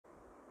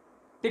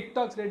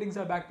TikTok's ratings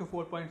are back to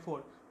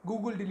 4.4.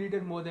 Google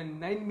deleted more than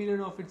 9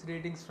 million of its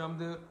ratings from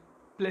the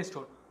Play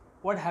Store.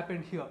 What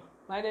happened here?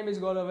 My name is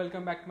Gaurav,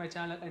 welcome back to my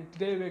channel, and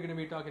today we're going to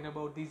be talking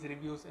about these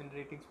reviews and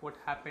ratings, what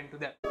happened to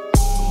them.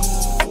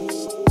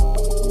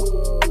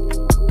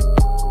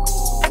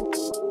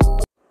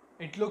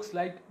 It looks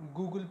like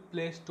Google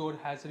Play Store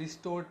has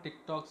restored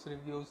TikTok's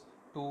reviews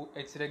to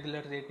its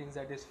regular ratings,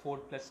 that is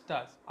 4+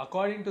 stars.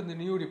 According to the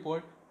new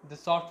report, the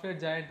software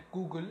giant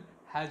Google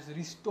has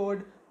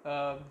restored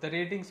the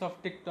ratings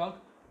of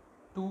TikTok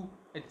to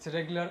its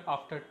regular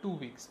after 2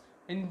 weeks.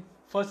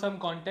 For some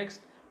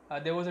context,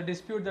 there was a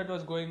dispute that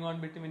was going on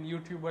between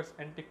YouTubers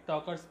and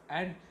TikTokers,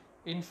 and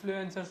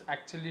influencers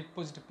actually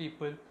pushed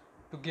people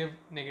to give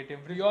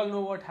negative reviews. We all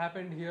know what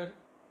happened here,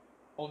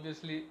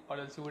 obviously, or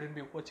else you wouldn't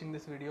be watching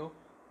this video.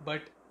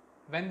 But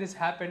when this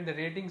happened, the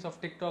ratings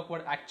of TikTok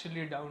were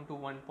actually down to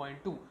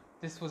 1.2.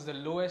 This was the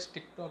lowest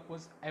TikTok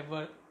was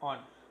ever on.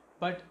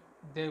 But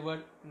there were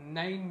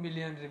 9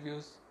 million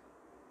reviews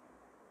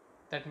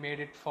that made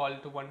it fall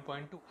to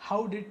 1.2.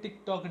 How did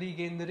TikTok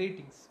regain the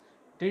ratings?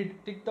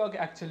 Did TikTok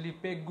actually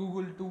pay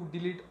Google to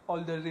delete all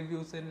the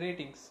reviews and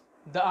ratings?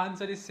 The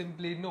answer is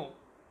simply no.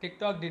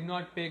 TikTok did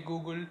not pay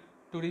Google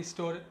to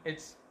restore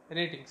its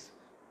ratings.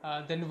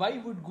 Then why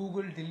would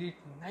Google delete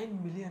 9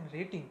 million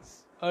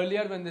ratings?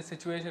 Earlier, when this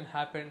situation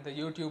happened, the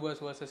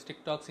YouTubers versus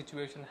TikTok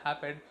situation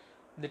happened,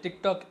 the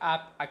TikTok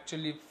app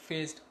actually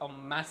faced a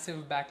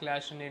massive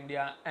backlash in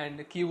India, and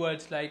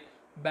keywords like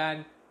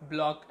ban,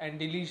 block and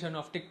deletion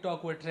of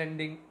TikTok were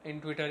trending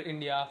in Twitter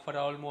India for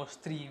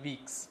almost 3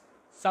 weeks.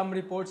 Some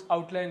reports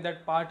outline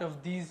that part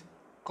of these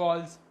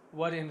calls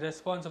were in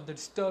response of the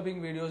disturbing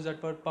videos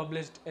that were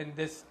published in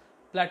this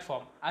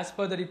platform. As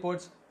per the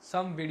reports,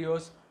 some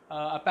videos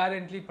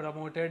apparently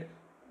promoted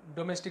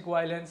domestic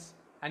violence,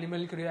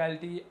 animal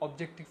cruelty,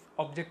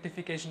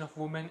 objectification of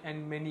women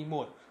and many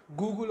more.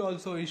 Google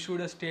also issued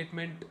a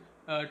statement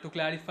to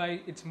clarify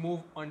its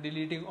move on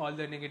deleting all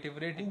the negative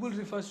ratings. Google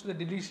refers to the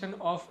deletion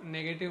of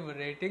negative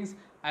ratings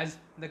as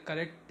the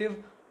corrective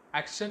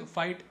action to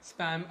fight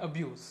spam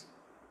abuse.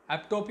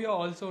 Apptopia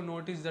also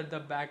noticed that the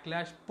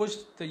backlash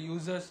pushed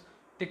the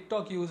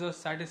TikTok users'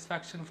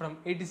 satisfaction from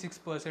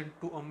 86%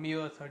 to a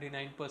mere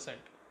 39%.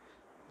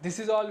 This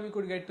is all we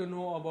could get to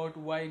know about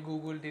why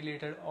Google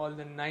deleted all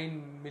the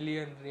 9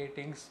 million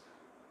ratings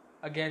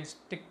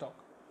against TikTok.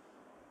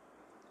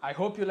 I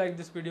hope you liked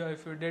this video.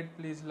 If you did,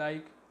 please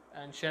like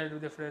and share it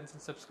with your friends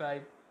and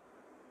subscribe.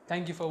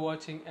 Thank you for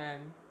watching,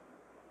 and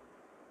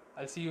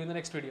I'll see you in the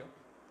next video.